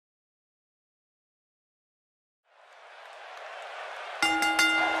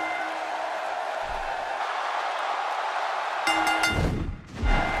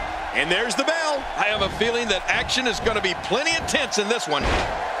And there's the bell. I have a feeling that action is going to be plenty intense in this one.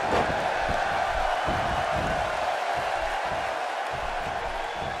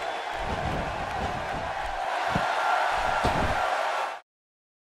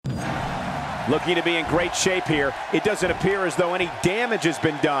 Looking to be in great shape here. It doesn't appear as though any damage has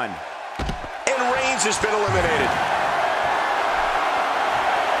been done. And Reigns has been eliminated.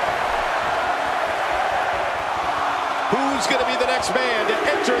 Who's going to be the next man to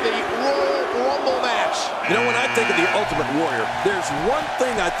enter the Royal Rumble match? You know, when I think of the Ultimate Warrior, there's one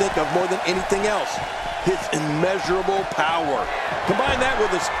thing I think of more than anything else: his immeasurable power. Combine that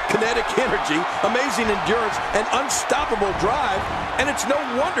with his kinetic energy, amazing endurance, and unstoppable drive, and it's no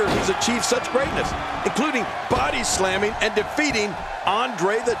wonder he's achieved such greatness, including body slamming and defeating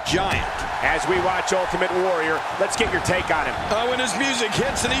Andre the Giant. As we watch Ultimate Warrior, let's get your take on him. When his music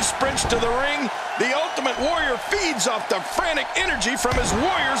hits and he sprints to the ring, the Ultimate Warrior feeds off the frantic energy from his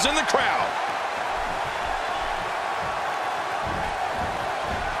warriors in the crowd.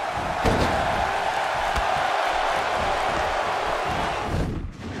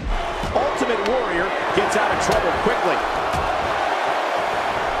 Ultimate Warrior gets out of trouble quickly.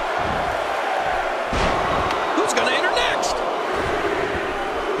 Who's going to enter next?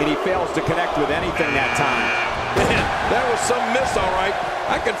 And he fails to connect with anything that time. Man, that was some miss, all right.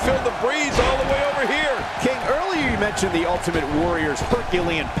 I can feel the breeze all the way over here. King, earlier you mentioned the Ultimate Warrior's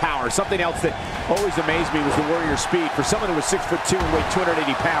Herculean power. Something else that always amazed me was the Warrior's speed. For someone who was 6'2" and weighed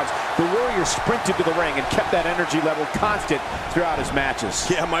 280 pounds, the Warrior sprinted to the ring and kept that energy level constant throughout his matches.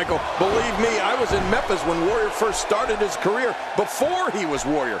 Yeah, Michael, believe me, I was in Memphis when Warrior first started his career, before he was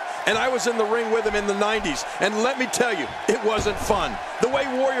Warrior. And I was in the ring with him in the 90s. And let me tell you, it wasn't fun. The way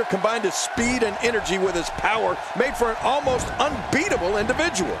Warrior combined his speed and energy with his power made for an almost unbeatable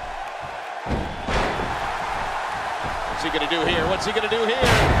individual. What's he going to do here? What's he going to do here?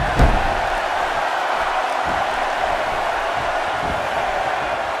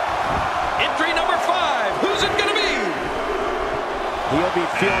 Entry number 5. Who's it going to be? He'll be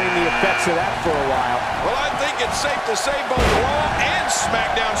feeling the effects of that for a while. Well, I think it's safe to say both Raw and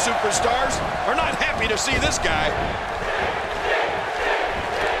SmackDown superstars are not happy to see this guy.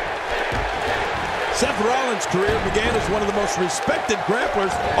 Seth Rollins' career began as one of the most respected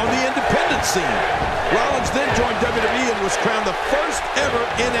grapplers on the independent scene. Rollins then joined WWE and was crowned the first ever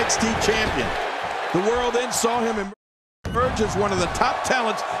NXT champion. The world then saw him emerge as one of the top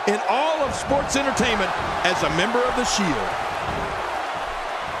talents in all of sports entertainment as a member of The Shield.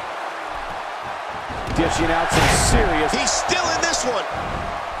 Dishing out some serious... He's still in this one.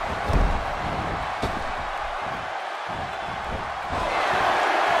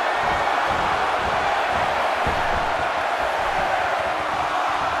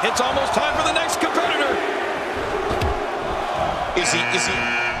 It's almost time for the next competitor. Is he?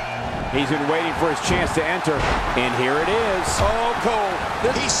 He's been waiting for his chance to enter, and here it is. Oh,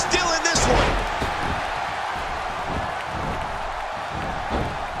 Cole. He's still in this one.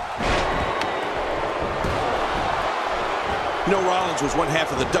 You know, Rollins was one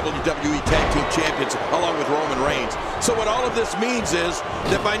half of the WWE Tag Team Champions along with Roman Reigns. So what all of this means is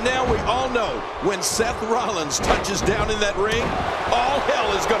that by now we all know when Seth Rollins touches down in that ring, all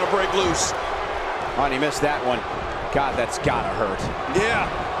hell is going to break loose. Oh, and he missed that one. God, that's got to hurt. Yeah,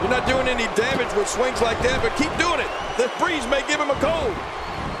 you're not doing any damage with swings like that, but keep doing it. The breeze may give him a cold.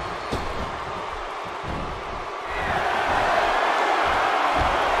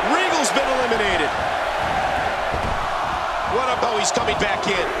 Regal's been eliminated. Oh, he's coming back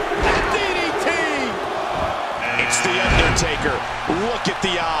in. DDT! It's The Undertaker. Look at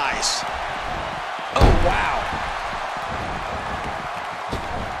the eyes. Oh, wow.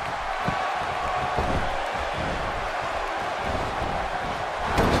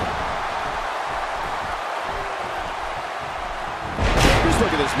 Just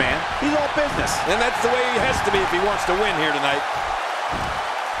look at this man. He's all business. And that's the way he has to be if he wants to win here tonight.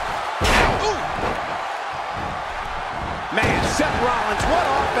 Man, Seth Rollins, what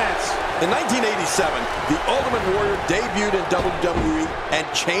offense! In 1987, the Ultimate Warrior debuted in WWE and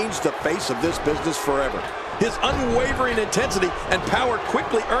changed the face of this business forever. His unwavering intensity and power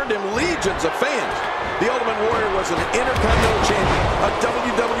quickly earned him legions of fans. The Ultimate Warrior was an Intercontinental Champion, a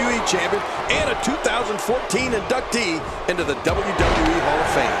WWE Champion, and a 2014 inductee into the WWE Hall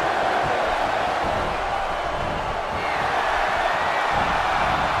of Fame.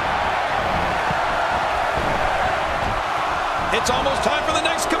 It's almost time for the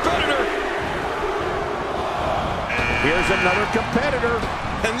next competitor. Here's another competitor.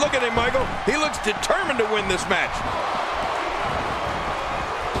 And look at him, Michael. He looks determined to win this match.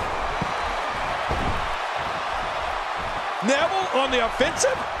 Neville on the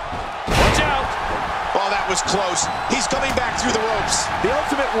offensive. that was close. He's coming back through the ropes. The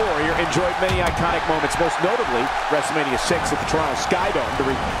Ultimate Warrior enjoyed many iconic moments, most notably WrestleMania 6 at the Toronto Skydome to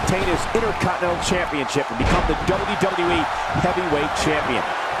retain his Intercontinental Championship and become the WWE Heavyweight Champion.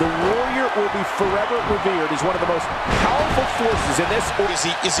 The Warrior will be forever revered as one of the most powerful forces in this.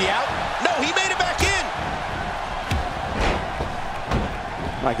 Is he out? No, he made it back in.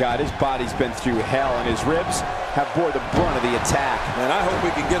 My God, his body's been through hell, and his ribs have bore the brunt of the attack. Man, I hope we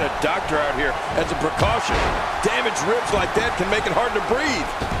can get a doctor out here as a precaution. Damaged ribs like that can make it hard to breathe.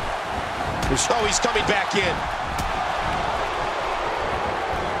 Oh, he's coming back in.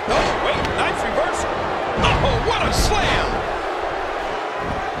 Oh, wait, nice reversal. Oh, what a slam.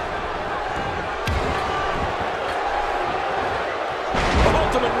 The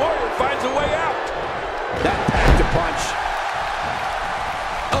Ultimate Warrior finds a way out. That packed a punch.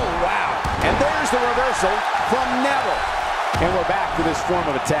 Oh, wow. And there's the reversal from Neville. And we're back to this form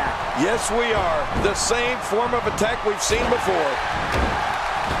of attack. Yes, we are. The same form of attack we've seen before.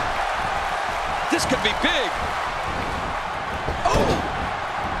 This could be big. Oh!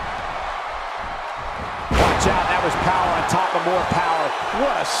 Watch out, that was power on top of more power.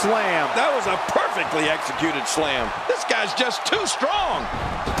 What a slam. That was a perfectly executed slam. This guy's just too strong.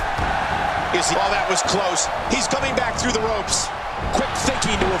 Oh, that was close. He's coming back through the ropes. Quick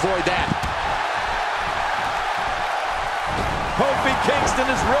thinking to avoid that. Kofi Kingston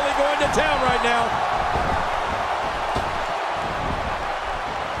is really going to town right now.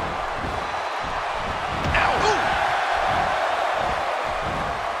 Ow! Ooh.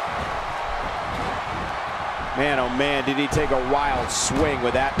 Man, oh man, did he take a wild swing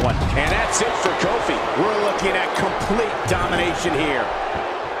with that one. And that's it for Kofi. We're looking at complete domination here.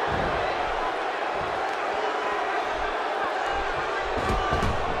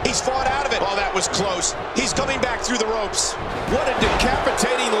 He's fought out of it. Oh, that was close. He's coming back through the ropes. What a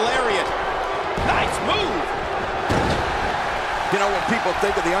decapitating lariat. Nice move. You know, when people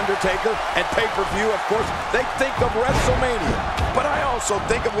think of The Undertaker and pay-per-view, of course, they think of WrestleMania. But I also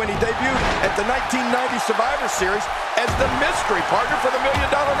think of when he debuted at the 1990 Survivor Series as the mystery partner for the $1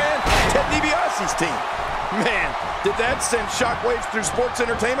 Million Man, Ted DiBiase's team. Man, did that send shockwaves through sports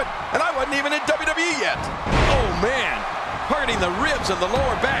entertainment? And I wasn't even in WWE yet. Oh, man. Targeting the ribs and the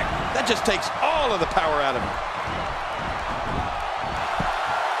lower back. That just takes all of the power out of him.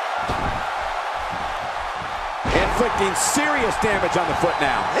 Inflicting serious damage on the foot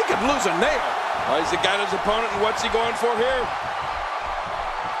now. He could lose a nail. Oh, he's got his opponent, and what's he going for here?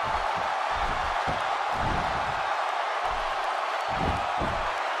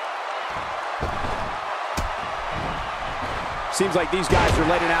 Seems like these guys are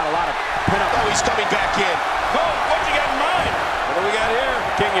letting out a lot of pent-up. Oh, he's coming back in. Oh, what's he got in mind? What do we got here?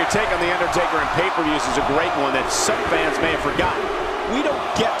 King, your take on The Undertaker and pay-per-views is a great one that some fans may have forgotten. We don't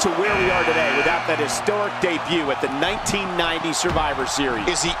get to where we are today without that historic debut at the 1990 Survivor Series.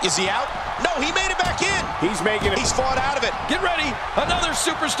 Is he out? No, he made it back in. He's making it. He's fought out of it. Get ready. Another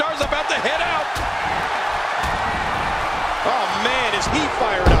superstar's about to head out. Oh, man, is he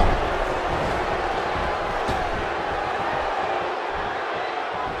fired up.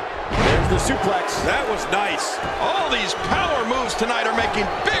 The suplex. That was nice. All these power moves tonight are making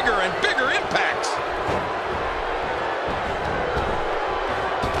bigger and bigger impacts.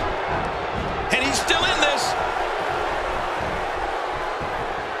 And he's still in this.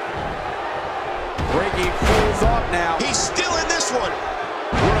 Breaking full thought now. He's still in this one.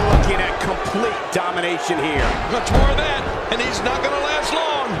 We're looking at complete domination here. Much more of that, and he's not going to last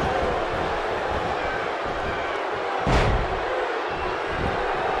long.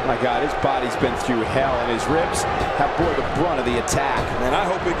 My God, his body's been through hell, and his ribs have bore the brunt of the attack. Man, I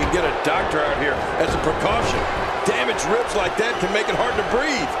hope we can get a doctor out here as a precaution. Damaged ribs like that can make it hard to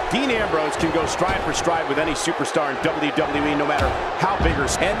breathe. Dean Ambrose can go stride for stride with any superstar in WWE, no matter how big or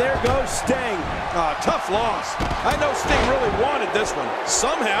small. And there goes Sting. Tough loss. I know Sting really wanted this one.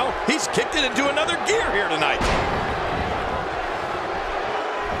 Somehow, he's kicked it into another gear here tonight.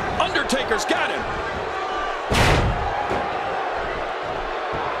 Undertaker's got him.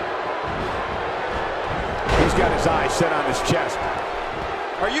 He's got his eyes set on his chest.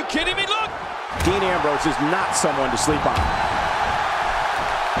 Are you kidding me? Look! Dean Ambrose is not someone to sleep on.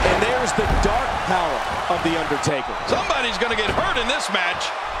 And there's the dark power of The Undertaker. Somebody's going to get hurt in this match.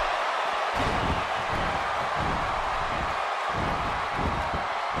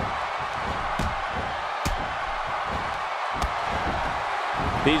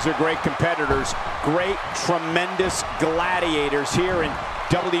 These are great competitors, great, tremendous gladiators here in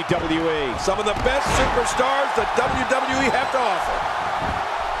WWE. Some of the best superstars that WWE have to offer.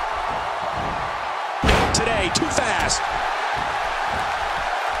 Today, too fast.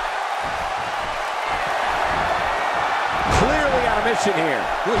 submission here.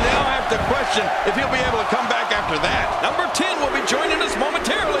 We now have to question if he'll be able to come back after that. Number 10 will be joining us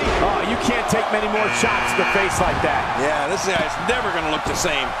momentarily. Oh, you can't take many more shots to the face like that. Yeah, this guy's never going to look the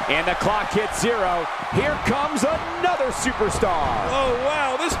same. And the clock hits 0. Here comes another superstar. Oh,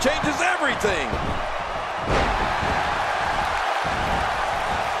 wow, this changes everything.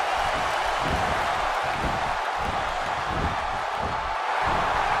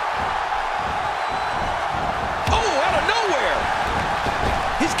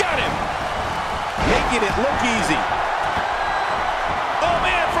 Making it look easy. Oh,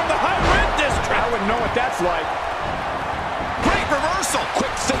 man, from the high-rent district. I wouldn't know what that's like. Great reversal.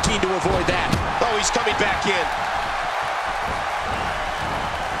 Quick thinking to avoid that. Oh, he's coming back in.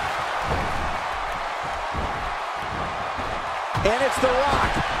 And it's The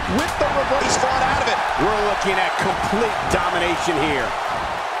Rock with the reversal. He's fought out of it. We're looking at complete domination here.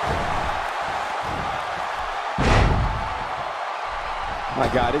 My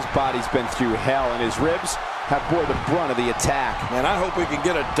God, his body's been through hell, and his ribs have bore the brunt of the attack. Man, I hope we can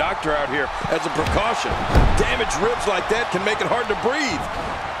get a doctor out here as a precaution. Damaged ribs like that can make it hard to breathe.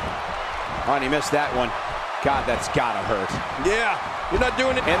 Oh, and he missed that one. God, that's gotta hurt. Yeah, you're not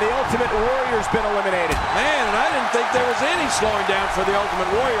doing it. And the Ultimate Warrior's been eliminated. Man, and I didn't think there was any slowing down for the Ultimate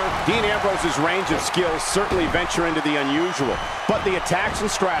Warrior. Dean Ambrose's range of skills certainly venture into the unusual, but the attacks and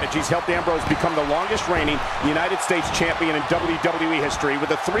strategies helped Ambrose become the longest reigning United States champion in WWE history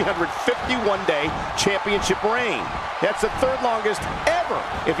with a 351-day championship reign. That's the third longest ever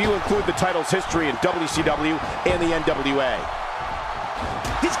if you include the title's history in WCW and the NWA.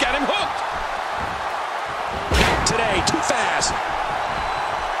 He's got him hooked. Today, too fast.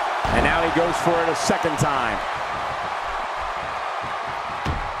 And now he goes for it a second time.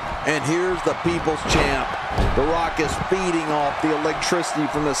 And here's the People's Champ. The Rock is feeding off the electricity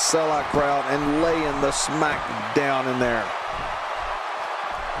from the sellout crowd and laying the smack down in there.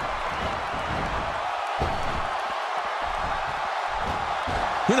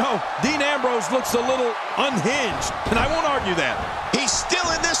 You know, Dean Ambrose looks a little unhinged, and I won't argue that. He's still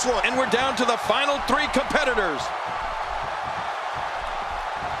in this one. And we're down to the final 3 competitors.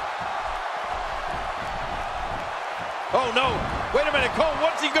 Oh, no. Wait a minute, Cole.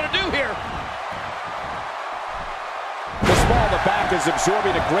 What's he going to do here? The small of the back is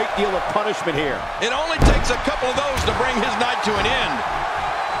absorbing a great deal of punishment here. It only takes a couple of those to bring his night to an end.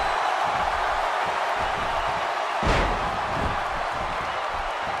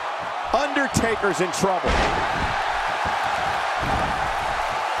 Undertaker's in trouble.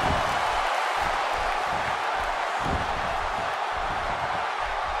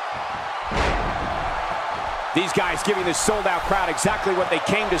 These guys giving this sold-out crowd exactly what they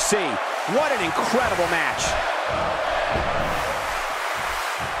came to see. What an incredible match.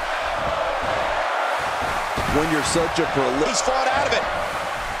 When you're such a prolific... He's fought out of it.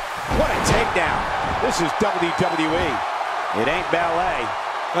 What a takedown. This is WWE. It ain't ballet.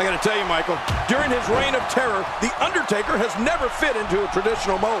 I got to tell you, Michael, during his reign of terror, The Undertaker has never fit into a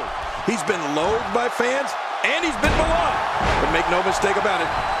traditional mold. He's been loathed by fans, and he's been beloved. But make no mistake about it,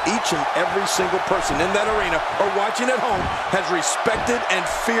 each and every single person in that arena or watching at home has respected and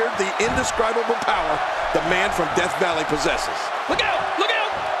feared the indescribable power the man from Death Valley possesses. Look out! Look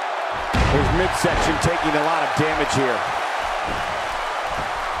out! His midsection taking a lot of damage here.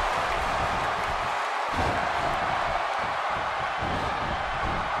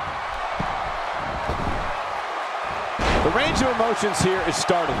 The range of emotions here is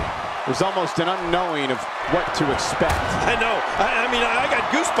startling. There's almost an unknowing of what to expect. I know. I mean, I got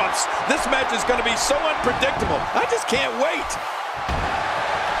goosebumps. This match is going to be so unpredictable. I just can't wait.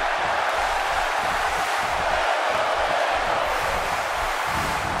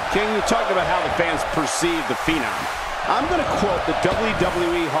 King, you talked about how the fans perceive the Phenom. I'm going to quote the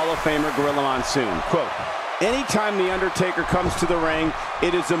WWE Hall of Famer Gorilla Monsoon. Quote, "Anytime The Undertaker comes to the ring,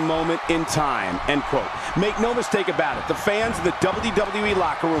 it is a moment in time," end quote. Make no mistake about it, the fans in the WWE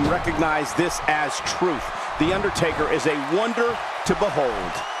locker room recognize this as truth. The Undertaker is a wonder to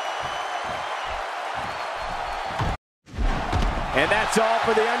behold. And that's all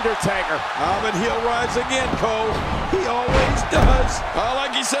for The Undertaker. But he'll rise again, Cole. He always does.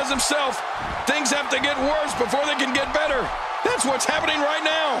 Like he says himself, things have to get worse before they can get better. That's what's happening right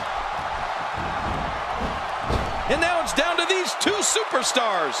now. And now it's down to these 2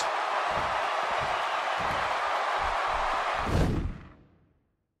 superstars.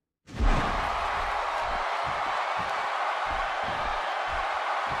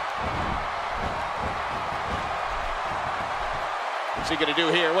 What's he going to do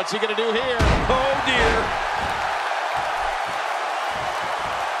here? What's he going to do here? Oh, dear.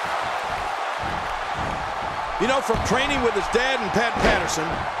 You know, from training with his dad and Pat Patterson,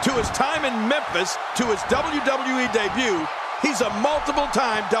 to his time in Memphis, to his WWE debut, he's a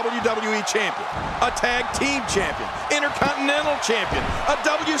multiple-time WWE champion, a tag team champion, intercontinental champion, a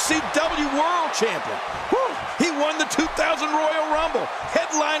WCW world champion. Whew. He won the 2000 Royal Rumble,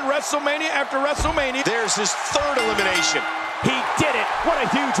 headlined WrestleMania after WrestleMania. There's his third elimination. He did it. What a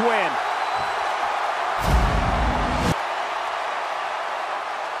huge win.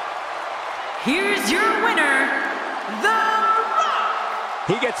 Here's your winner, The Rock.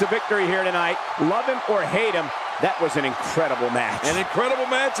 He gets a victory here tonight. Love him or hate him, that was an incredible match. An incredible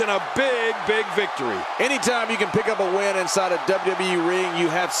match and a big, big victory. Anytime you can pick up a win inside a WWE ring, you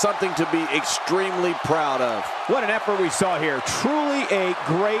have something to be extremely proud of. What an effort we saw here. Truly a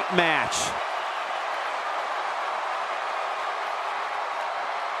great match.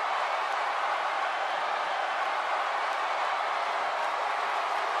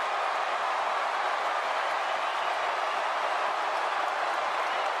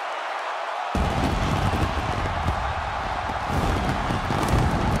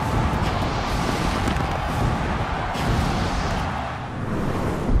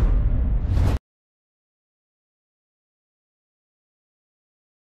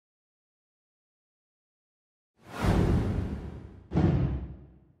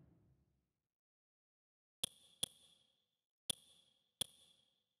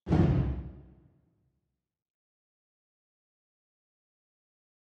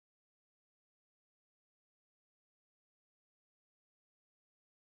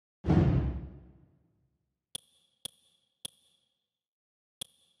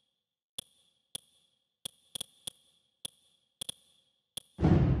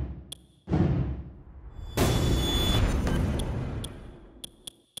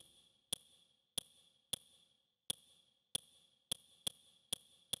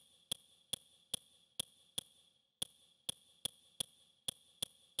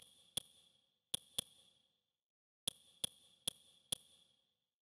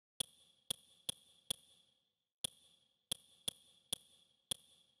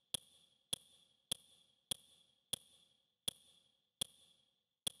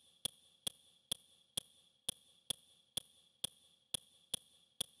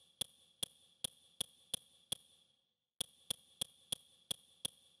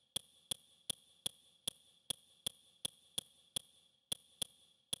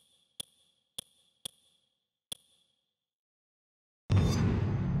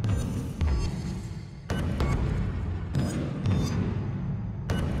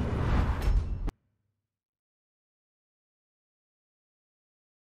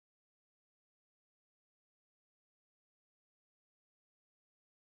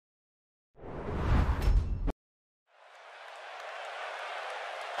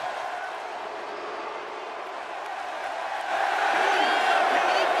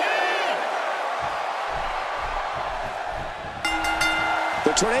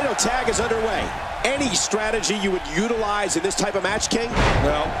 The Tornado Tag is underway. Any strategy you would utilize in this type of match, King?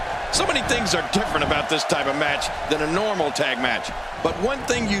 Well, so many things are different about this type of match than a normal tag match. But one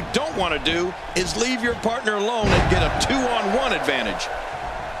thing you don't want to do is leave your partner alone and get a 2-on-1 advantage.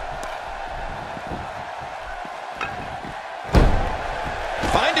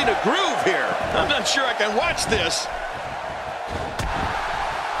 Finding a groove here. I'm not sure I can watch this.